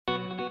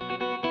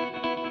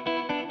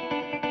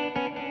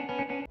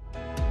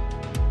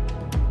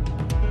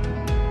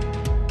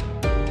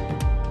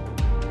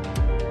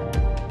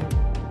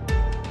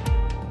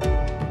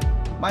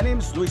My name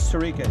is Luis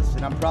Tariquez,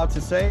 and I'm proud to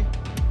say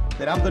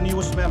that I'm the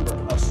newest member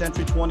of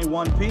Century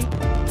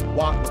 21P.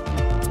 Walk with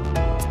me.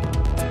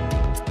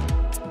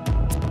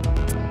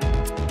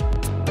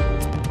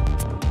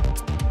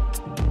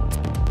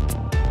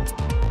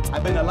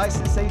 I've been a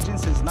licensed agent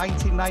since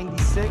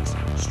 1996,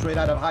 straight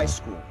out of high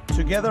school.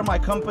 Together, my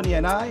company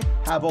and I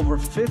have over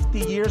 50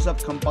 years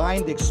of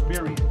combined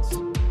experience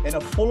in a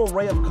full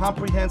array of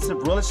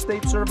comprehensive real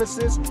estate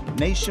services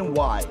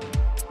nationwide.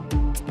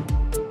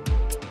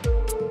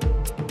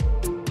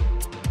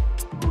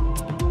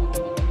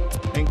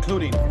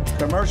 Including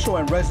commercial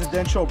and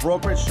residential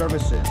brokerage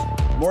services,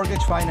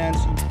 mortgage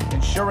financing,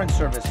 insurance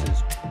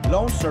services,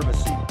 loan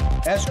servicing,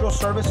 escrow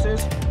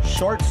services,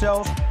 short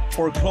sales,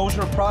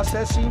 foreclosure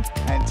processing,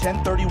 and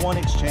 1031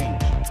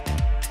 exchange.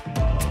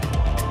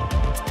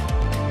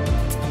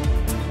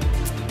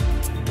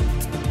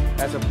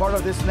 As a part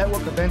of this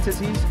network of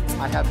entities,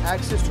 I have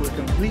access to a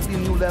completely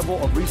new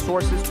level of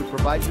resources to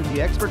provide you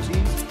the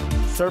expertise,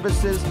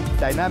 services,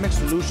 dynamic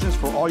solutions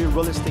for all your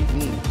real estate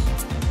needs.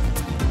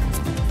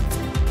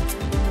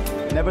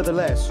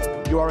 Nevertheless,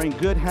 you are in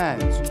good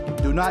hands.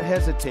 Do not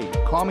hesitate.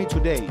 Call me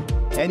today,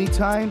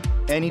 anytime,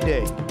 any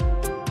day.